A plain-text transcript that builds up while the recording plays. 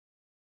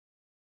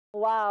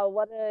Wow,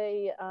 what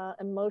a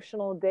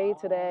emotional day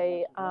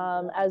today.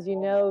 As you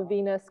know,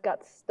 Venus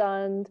got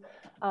stunned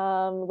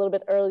a little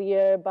bit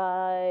earlier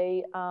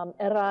by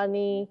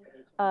Irani.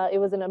 It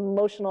was an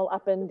emotional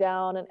up and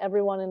down, and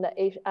everyone in the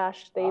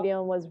Ash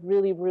Stadium was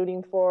really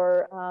rooting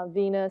for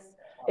Venus.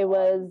 It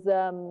was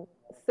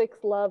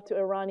 6-love to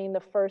Irani in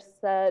the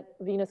first set.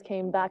 Venus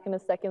came back in the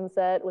second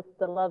set with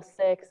the love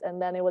 6,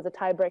 and then it was a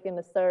tiebreak in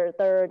the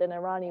third, and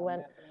Irani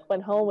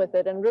went home with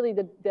it. And really,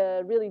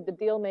 the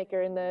deal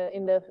maker in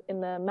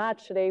the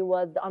match today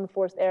was the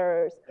unforced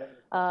errors.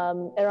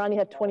 Irani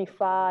had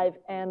 25,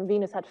 and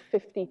Venus had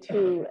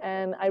 52,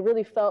 and I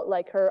really felt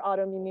like her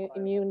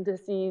autoimmune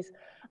disease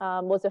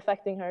was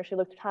affecting her. She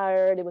looked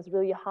tired. It was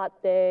really a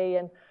hot day,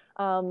 and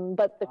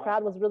but the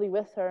crowd was really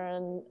with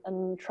her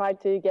and tried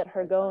to get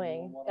her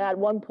going. At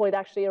one point,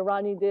 actually,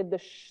 Irani did the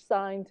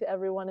sign to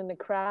everyone in the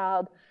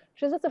crowd.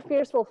 She's just a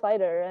fierceful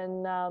fighter,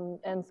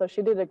 and so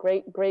she did a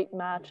great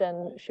match,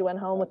 and she went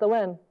home with the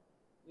win.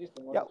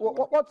 Yeah,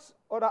 what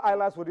other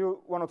highlights would you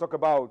want to talk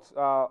about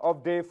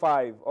of day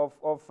 5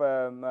 of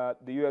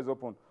the US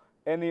Open?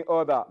 Any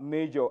other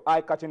major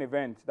eye-catching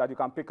event that you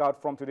can pick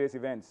out from today's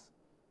events?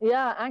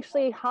 Yeah,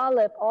 actually,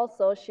 Halep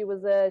also. She's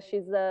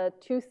a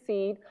 2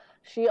 seed.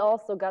 She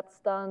also got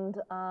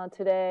stunned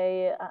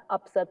today,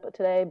 upset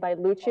today by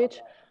Lucic.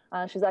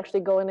 She's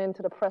actually going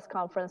into the press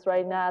conference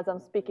right now as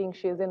I'm speaking.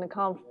 She's in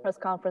the press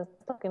conference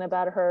talking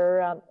about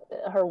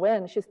her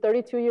win. She's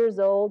 32 years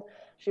old.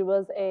 She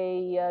was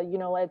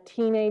a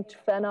teenage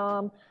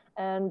phenom,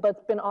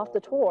 but been off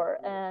the tour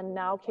and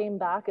now came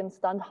back and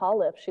stunned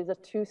Halep. She's a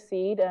 2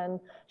 seed,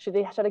 and she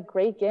had a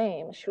great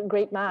game,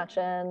 great match,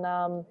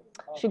 and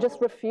she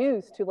just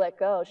refused to let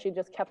go. She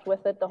just kept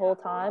with it the whole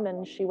time,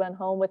 and she went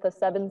home with a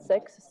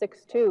 7-6,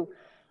 6-2.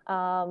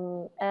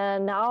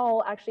 And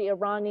now, actually,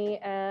 Irani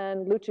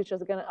and Lucic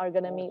are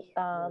gonna meet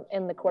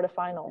in the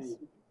quarterfinals.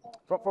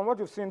 From what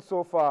you've seen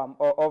so far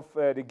of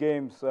the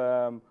games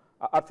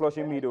at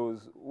Flushing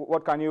Meadows,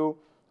 what can you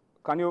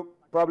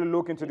probably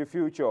look into the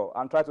future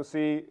and try to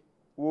see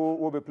who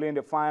will be playing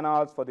the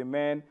finals for the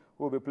men,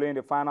 who will be playing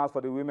the finals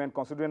for the women,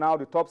 considering how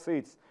the top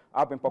seeds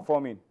have been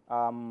performing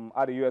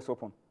at the US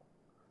Open?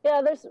 Yeah,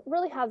 there's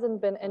really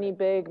hasn't been any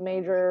big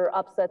major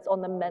upsets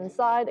on the men's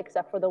side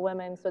except for the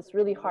women, so it's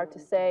really hard to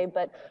say.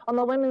 But on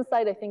the women's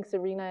side, I think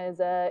Serena is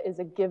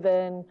a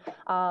given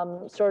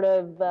sort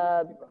of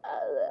a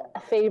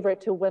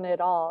favorite to win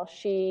it all.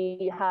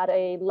 She had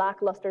a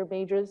lackluster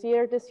majors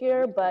this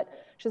year, but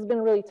she's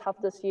been really tough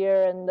this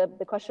year. And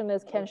the question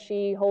is, can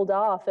she hold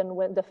off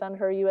and defend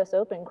her U.S.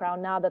 Open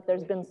crown now that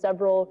there's been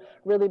several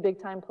really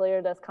big-time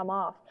players that's come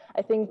off?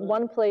 I think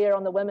one player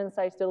on the women's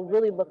side to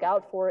really look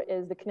out for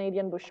is the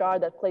Canadian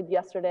Bouchard that played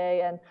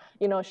yesterday. And,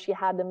 she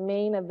had the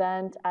main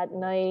event at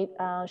night.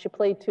 She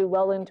played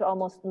well into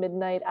almost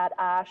midnight at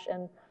Ash.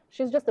 And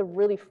she's just a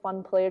really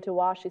fun player to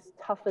watch. She's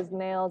tough as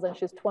nails, and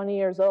she's 20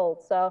 years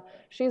old. So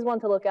she's one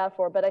to look out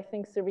for. But I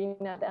think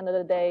Serena, at the end of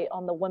the day,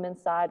 on the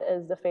women's side,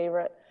 is the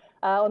favorite.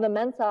 On the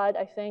men's side,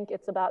 I think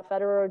it's about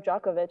Federer or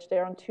Djokovic.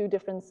 They're on 2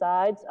 different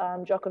sides.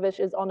 Djokovic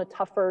is on a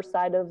tougher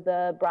side of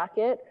the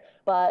bracket,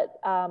 but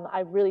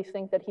I really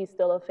think that he's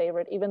still a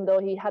favorite. Even though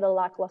he had a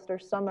lackluster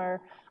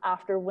summer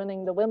after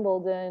winning the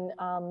Wimbledon,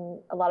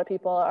 a lot of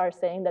people are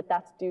saying that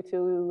that's due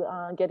to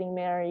getting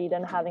married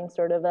and having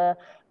sort of a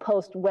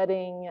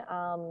post-wedding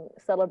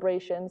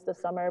celebrations this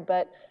summer.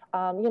 But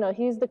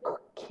he's the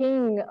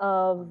king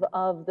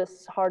of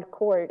this hard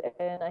court,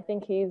 and I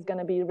think he's going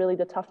to be really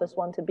the toughest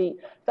one to beat.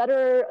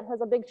 Federer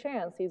has a big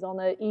chance. He's on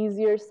the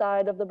easier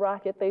side of the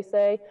bracket, they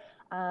say,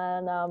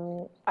 and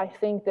I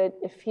think that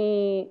if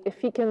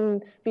he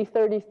can be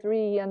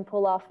 33 and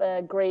pull off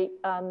a great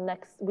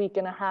next week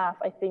and a half,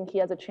 I think he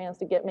has a chance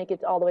to make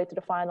it all the way to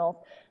the finals.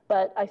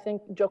 But I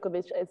think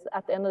Djokovic is,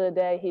 at the end of the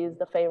day, he's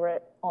the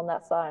favorite on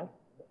that side.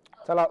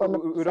 Tala,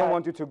 we don't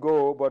want you to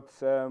go, but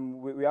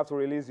we have to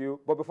release you.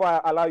 But before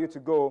I allow you to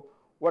go,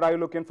 what are you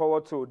looking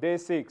forward to? Day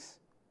 6.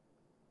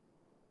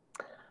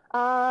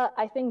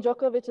 I think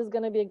Djokovic is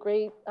going to be a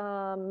great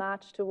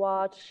match to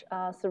watch.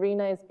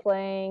 Serena is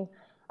playing.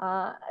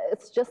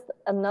 It's just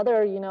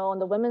another, on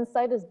the women's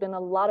side, there's been a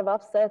lot of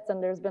upsets,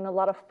 and there's been a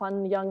lot of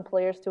fun young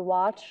players to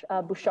watch.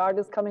 Bouchard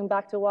is coming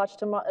back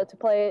to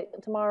play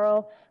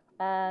tomorrow.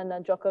 And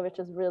Djokovic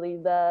is really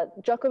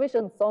Djokovic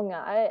and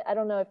Tsonga. I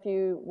don't know if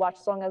you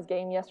watched Tsonga's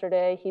game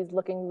yesterday. He's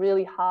looking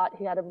really hot.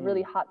 He had a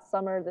really hot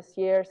summer this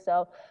year.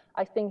 So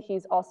I think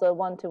he's also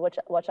one to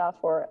watch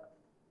out for.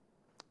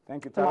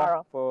 Thank you,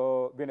 Tala,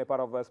 for being a part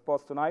of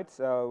Sports Tonight.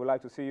 We'd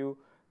like to see you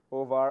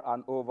over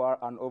and over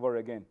and over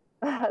again.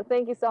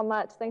 Thank you so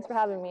much. Thanks for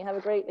having me. Have a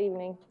great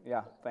evening.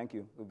 Yeah, thank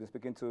you. We'll be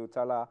speaking to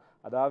Tala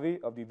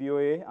Adavi of the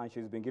VOA, and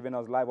she's been giving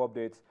us live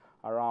updates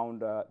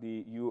around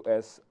the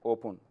US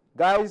Open.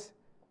 Guys,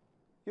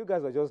 you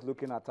guys were just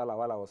looking at Tala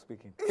while I was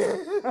speaking.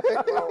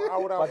 I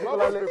would have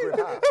loved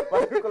to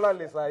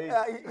particularly Saeed.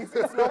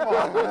 It's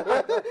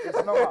normal.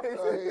 It's normal.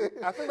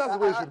 I think that's the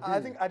way it should be.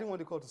 I think I didn't want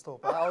the call to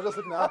stop. I was just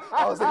looking at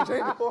I was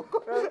enjoying the phone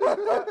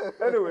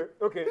call. Anyway,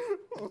 okay.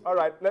 All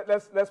right,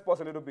 let's pause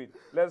a little bit.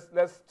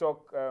 Let's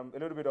talk a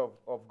little bit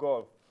of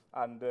golf.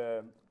 and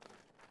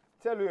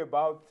tell you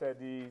about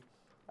the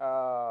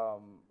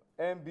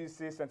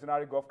NBC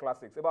Centenary Golf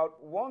Classics.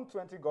 About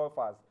 120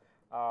 golfers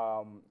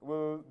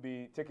will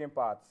be taking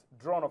part,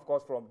 drawn, of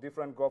course, from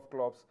different golf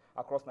clubs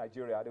across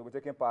Nigeria. They will be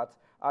taking part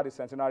at the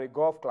Centenary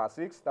Golf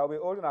Classics that will be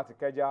holding at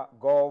Ikeja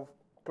Golf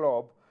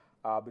Club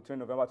between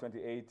November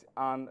 28th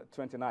and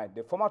 29th.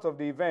 The format of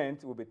the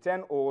event will be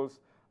 10 holes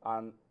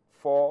and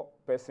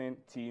 4-person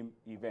team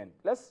event.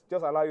 Let's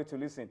just allow you to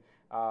listen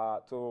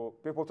to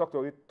people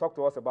talk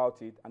to us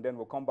about it, and then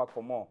we'll come back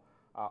for more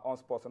on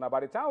Sports Tonight. By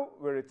the time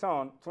we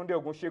return, Tunde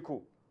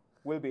Ogunsheku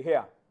will be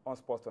here on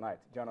Sports Tonight.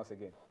 Join us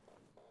again.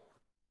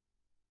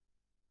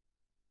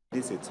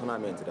 This is a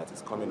tournament that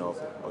is coming up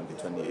on the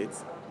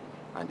 28th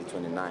and the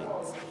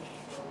 29th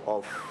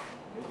of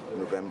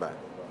November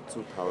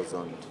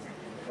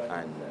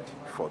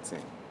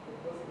 2014.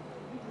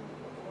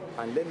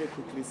 And let me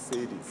quickly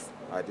say this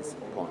at this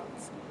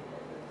point,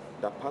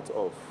 that part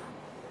of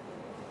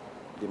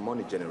the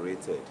money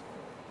generated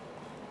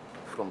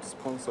from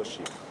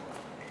sponsorship,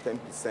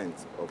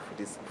 10% of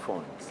these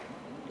funds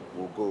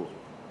will go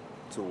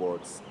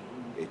towards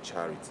a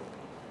charity.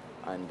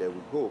 And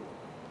we hope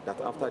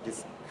that after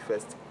this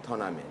first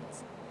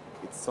tournament,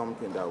 it's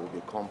something that will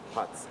become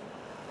part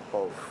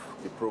of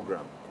the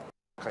program.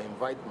 I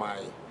invite my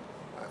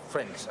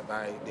friends and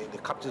the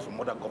captains from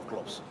other golf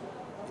clubs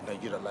in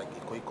Nigeria, like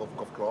Ikoyi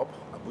Golf Club,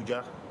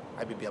 Abuja,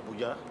 IBB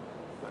Abuja,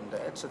 and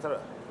etc.,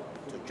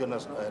 to join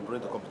us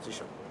during the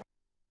competition.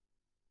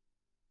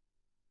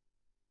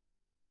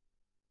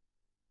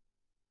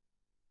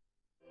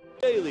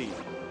 Daily,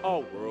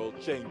 our world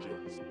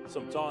changes.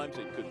 Sometimes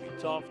it could be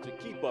tough to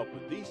keep up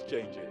with these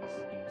changes.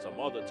 Some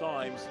other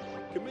times,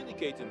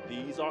 communicating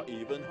these are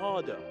even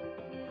harder.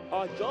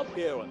 Our job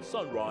here on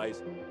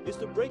Sunrise is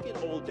to break it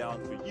all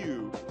down for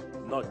you,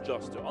 not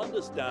just to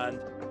understand,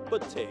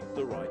 but take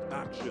the right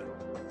action.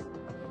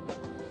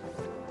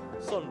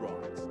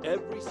 Sunrise,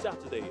 every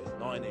Saturday at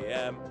 9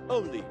 a.m.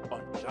 only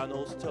on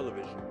Channels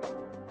Television.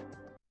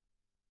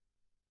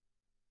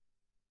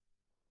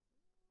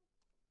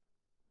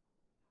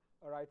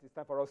 All right, it's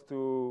time for us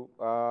to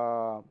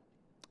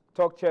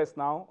talk chess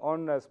now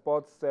on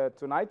Sports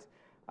Tonight.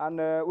 And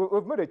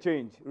we've made a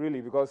change,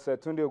 really, because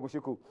Tunde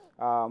Ogunsheku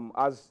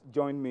has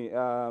joined me.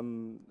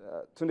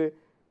 Tunde,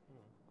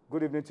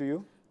 good evening to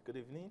you. Good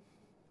evening.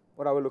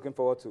 What are we looking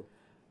forward to?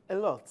 A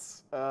lot.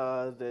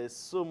 There's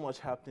so much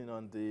happening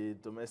on the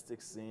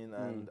domestic scene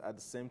and at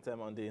the same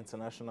time on the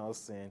international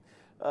scene.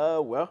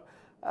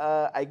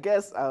 I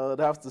guess I would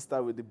have to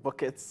start with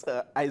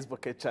the ice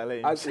bucket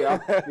challenge.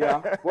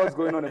 Yeah. What's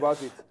going on about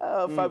it?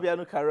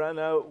 Fabiano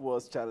Caruana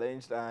was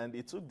challenged, and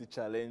he took the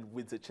challenge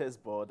with the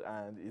chessboard,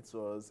 and it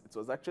was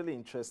actually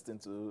interesting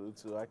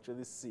to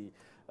actually see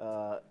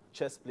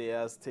chess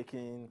players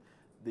taking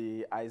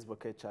the ice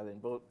bucket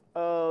challenge. But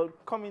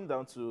coming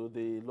down to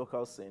the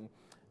local scene,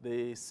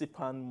 the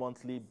SIPAN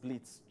Monthly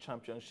Blitz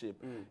Championship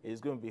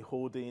is going to be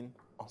holding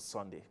on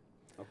Sunday.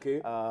 Okay.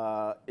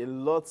 A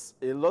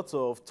lot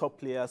of top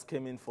players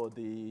came in for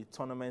the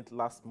tournament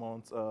last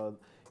month.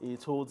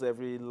 It holds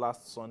every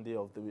last Sunday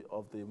of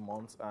the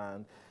month,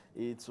 and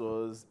it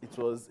was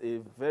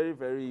a very,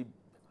 very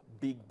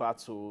big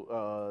battle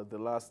the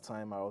last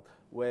time out,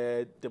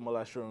 where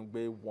Demola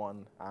Shorungbe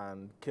won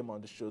and came on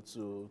the show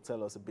to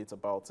tell us a bit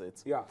about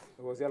it. Yeah,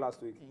 it was here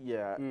last week.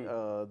 Yeah,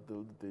 the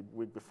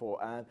week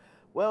before. And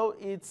well,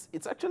 it's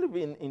actually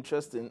been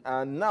interesting,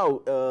 and now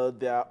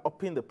they are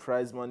upping the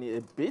prize money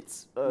a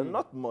bit,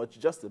 not much,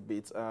 just a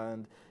bit,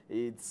 and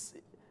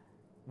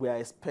we are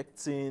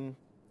expecting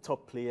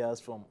top players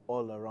from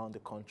all around the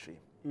country.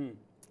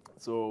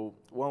 So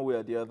one way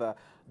or the other,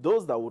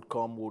 those that would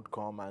come,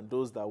 and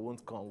those that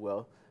won't come,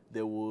 well,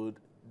 they would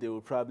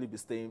probably be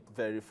staying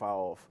very far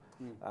off,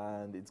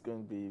 and it's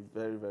going to be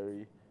very,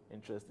 very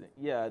interesting.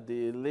 Yeah,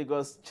 the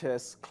Lagos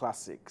Chess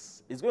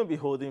Classics. It's going to be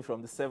holding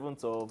from the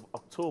 7th of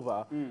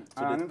October to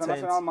the 10th. An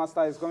international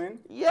master is coming?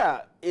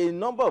 Yeah, a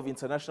number of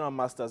international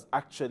masters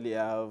actually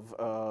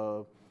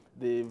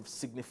they've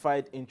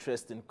signified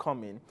interest in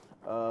coming.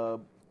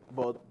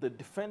 But the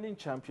defending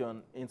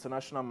champion,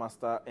 international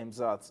master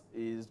Mzat,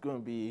 is going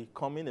to be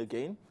coming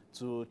again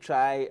to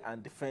try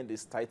and defend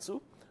his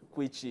title,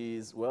 which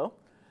is, well,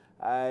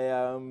 I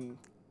am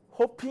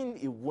hoping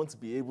he won't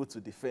be able to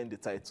defend the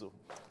title,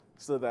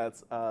 so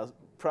that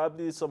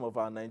probably some of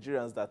our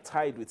Nigerians that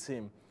tied with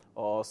him,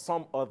 or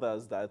some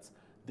others that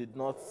did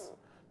not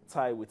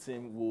tie with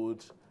him,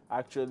 would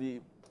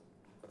actually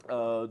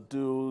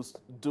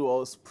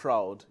do us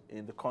proud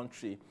in the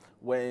country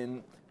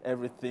when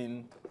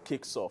everything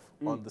kicks off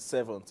on the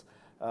 7th.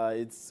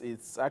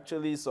 It's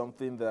actually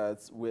something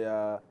that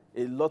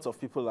a lot of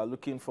people are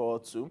looking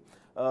forward to.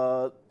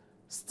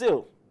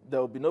 Still, there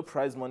will be no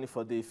prize money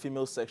for the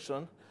female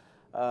section.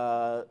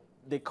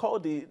 They call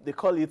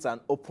it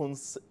an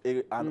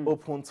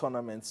open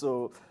tournament.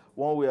 So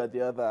one way or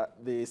the other,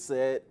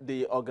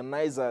 the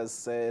organizers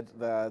said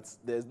that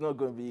there's not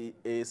going to be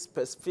a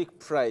specific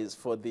prize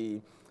for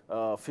the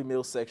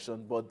female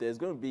section, but there's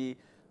going to be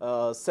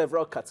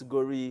several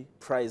category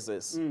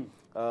prizes.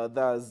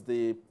 That's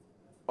the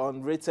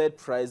unrated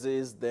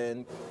prizes,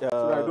 then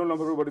so that you don't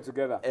lump everybody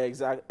together.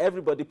 Exactly.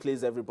 Everybody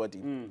plays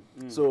everybody.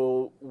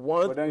 So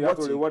one. But then you have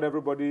to reward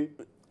everybody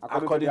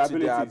according to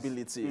their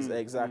abilities.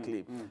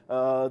 Exactly.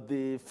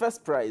 The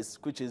first prize,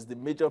 which is the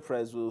major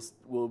prize,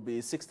 will be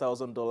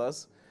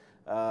 $6,000.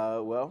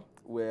 Well,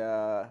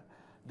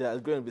 there are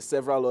going to be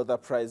several other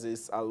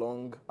prizes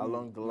along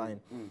the line.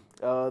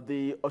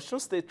 The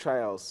Osun State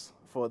trials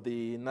for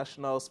the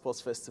National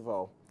Sports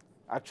Festival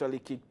actually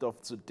kicked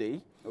off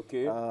today.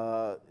 Okay.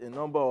 A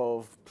number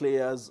of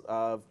players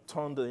have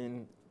turned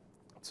in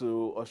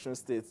to Osun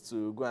State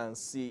to go and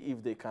see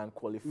if they can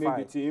qualify.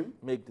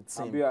 Make the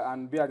team.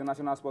 And be at the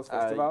National Sports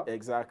Festival.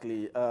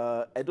 Exactly.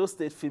 Edo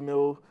State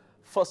female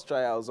first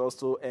trials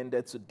also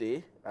ended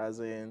today, as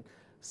in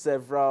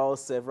several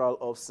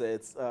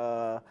offsets.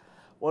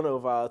 One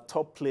of our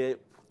top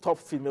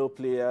female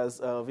players,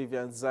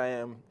 Vivian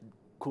Zayem,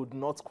 could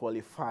not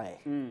qualify.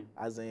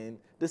 As in,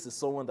 this is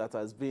someone that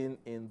has been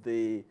in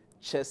the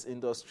chess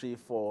industry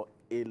for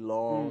a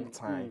long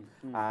time.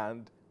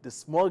 And the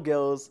small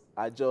girls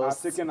are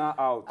just taking her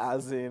out.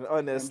 As in,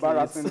 honestly.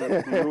 Embarrassing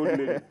the old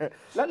lady.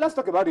 Let's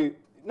talk about it.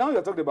 Now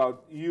you're talking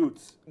about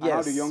youth and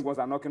how the young ones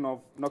are knocking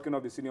off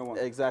the senior ones.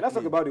 Exactly. Let's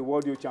talk about the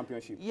World Youth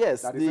Championship.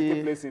 Yes. That is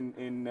taking place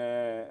in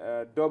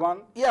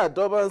Durban. Yeah,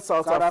 Durban,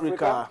 South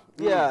Africa.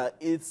 Yeah,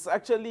 it's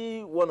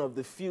actually one of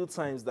the few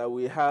times that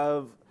we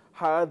have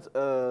had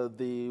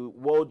the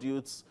World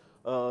Youth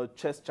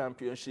Chess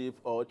Championship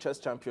or chess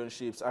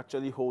championships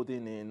actually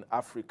holding in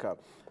Africa.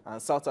 And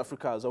South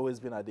Africa has always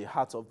been at the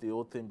heart of the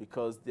whole thing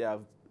because they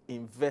have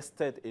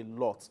invested a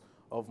lot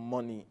of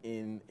money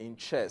in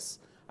chess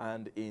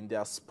and in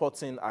their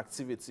sporting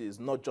activities,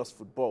 not just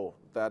football,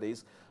 that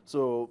is.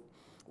 So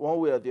one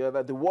way or the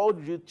other, the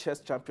World Youth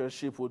Chess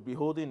Championship would be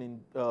holding in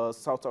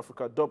South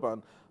Africa,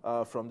 Durban,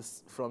 from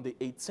the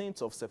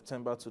 18th of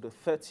September to the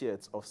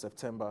 30th of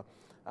September.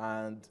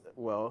 And,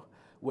 well,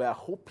 we are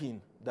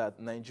hoping that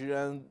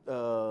Nigerian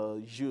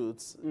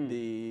youths,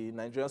 the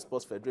Nigerian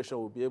Sports Federation,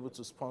 will be able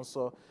to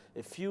sponsor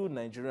a few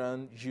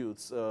Nigerian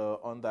youths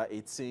under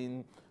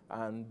 18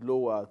 and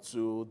lower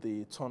to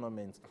the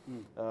tournament.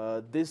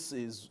 This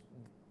is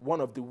one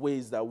of the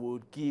ways that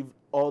would give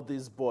all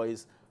these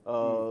boys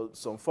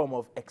some form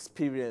of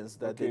experience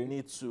that they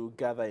need to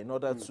gather in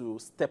order to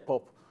step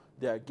up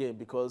their game,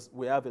 because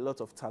we have a lot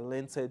of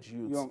talented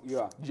youths,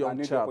 young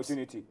chaps.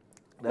 Opportunity.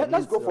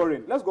 Let's go for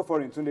it. Let's go for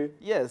it, Tunde.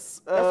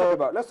 Yes.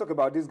 Let's talk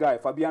about this guy,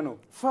 Fabiano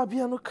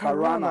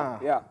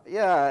Caruana.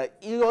 Yeah.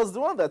 He was the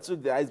one that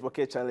took the Ice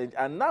Bucket Challenge,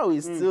 and now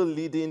he's still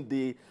leading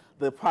the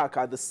pack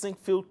at the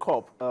Sinkfield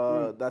Cup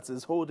that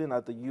is holding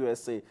at the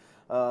USA.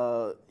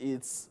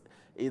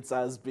 It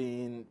has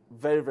been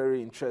very,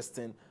 very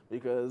interesting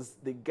because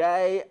the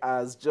guy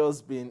has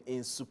just been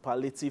in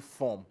superlative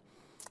form.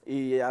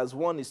 He has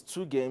won his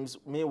 2 games.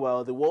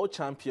 Meanwhile, the world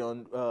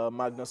champion,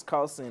 Magnus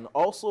Carlsen,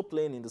 also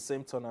playing in the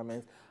same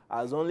tournament,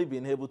 has only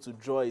been able to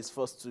draw his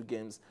first 2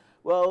 games.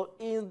 Well,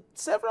 in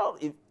several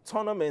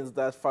tournaments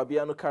that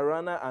Fabiano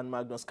Caruana and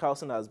Magnus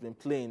Carlsen has been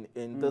playing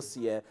in this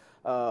year,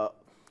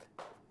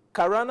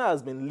 Caruana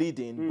has been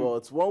leading,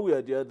 but one way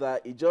or the other,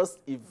 it just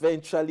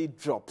eventually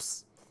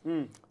drops.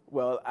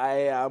 Well,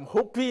 I am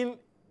hoping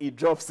he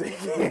drops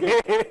again.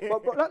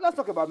 but let's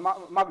talk about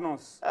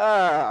Magnus.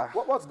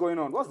 What's going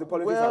on? What's the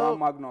politics around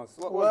Magnus?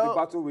 What's the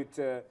battle with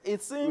the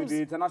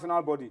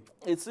international body?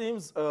 It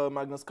seems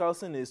Magnus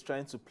Carlsen is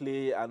trying to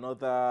play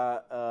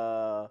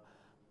another,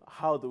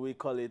 how do we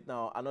call it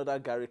now, another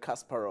Garry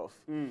Kasparov.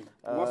 He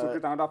wants to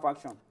create another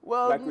faction.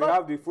 Well, like we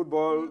have the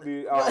football,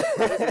 the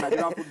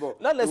Nigerian football.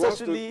 Not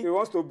necessarily. He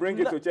wants to bring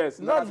it to chess.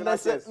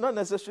 Not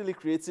necessarily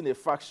creating a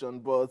faction,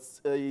 but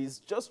he's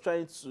just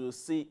trying to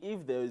see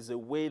if there is a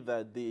way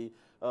that the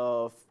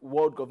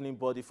World Governing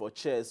Body for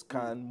Chess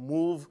can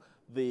move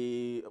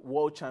the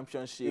World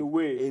Championship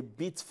a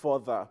bit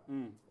further.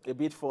 A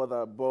bit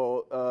further.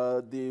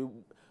 But the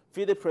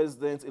FIDE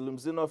president,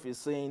 Ilumzinov, is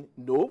saying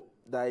no,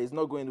 that is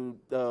not going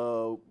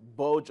to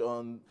budge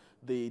on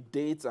the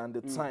date and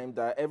the time,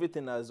 that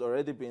everything has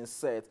already been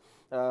set.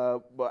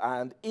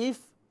 And if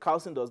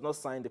Carlsen does not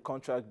sign the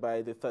contract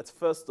by the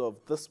 31st of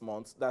this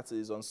month, that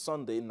is on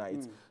Sunday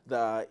night,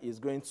 that is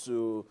going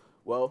to,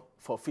 well,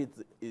 forfeit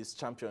his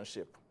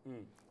championship.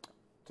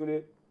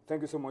 Tunde,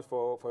 thank you so much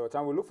for your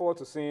time. We look forward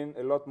to seeing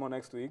a lot more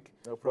next week.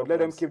 No but let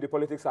them keep the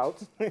politics out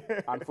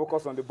and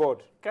focus on the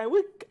board. Can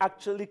we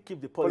actually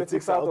keep the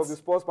politics out of the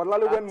sports,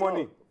 particularly when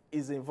money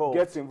is involved.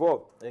 Gets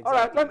involved. Exactly. All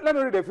right, let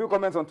me read a few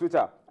comments on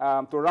Twitter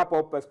to wrap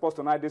up Sports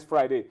Tonight this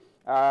Friday.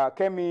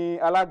 Kemi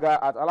Alaga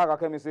at Alaga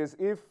Kemi says,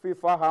 if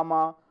FIFA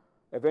hammer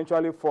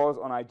eventually falls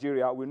on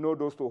Nigeria, we know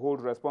those to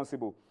hold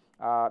responsible.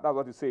 That's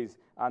what it says.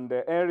 And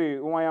Henry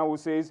Uwayanwu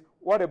says,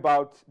 what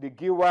about the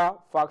Giwa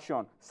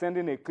faction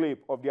sending a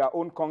clip of their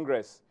own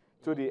Congress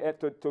to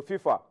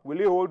FIFA? Will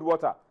he hold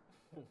water?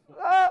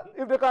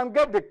 If they can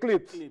get the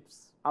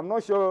clips. I'm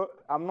not sure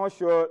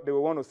they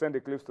will want to send the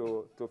clips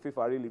to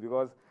FIFA really,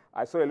 because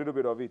I saw a little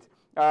bit of it.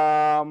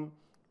 Ajadola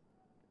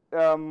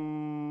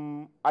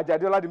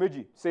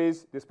Dimeji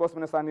says the sports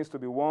minister needs to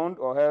be warned,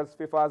 or else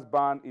FIFA's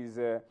ban is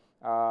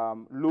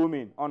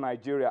looming on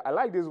Nigeria. I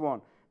like this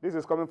one. This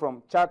is coming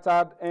from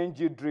Chartered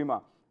NG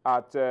Dreamer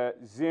at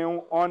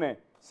Zion One.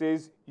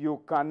 Says,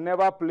 you can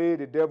never play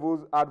the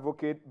devil's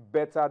advocate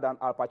better than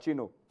Al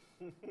Pacino.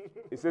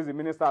 He says the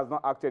minister has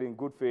not acted in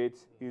good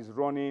faith. He's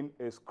running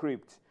a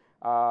script.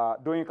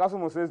 Doyin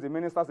Kasumu says the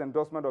minister's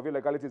endorsement of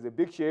illegality is a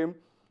big shame.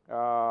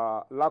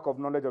 Lack of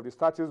knowledge of the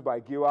statutes by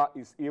Giwa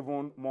is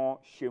even more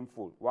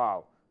shameful.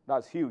 Wow,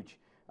 that's huge.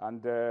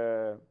 And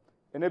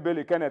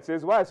Enebeli Kenneth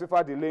says, why is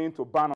FIFA delaying to ban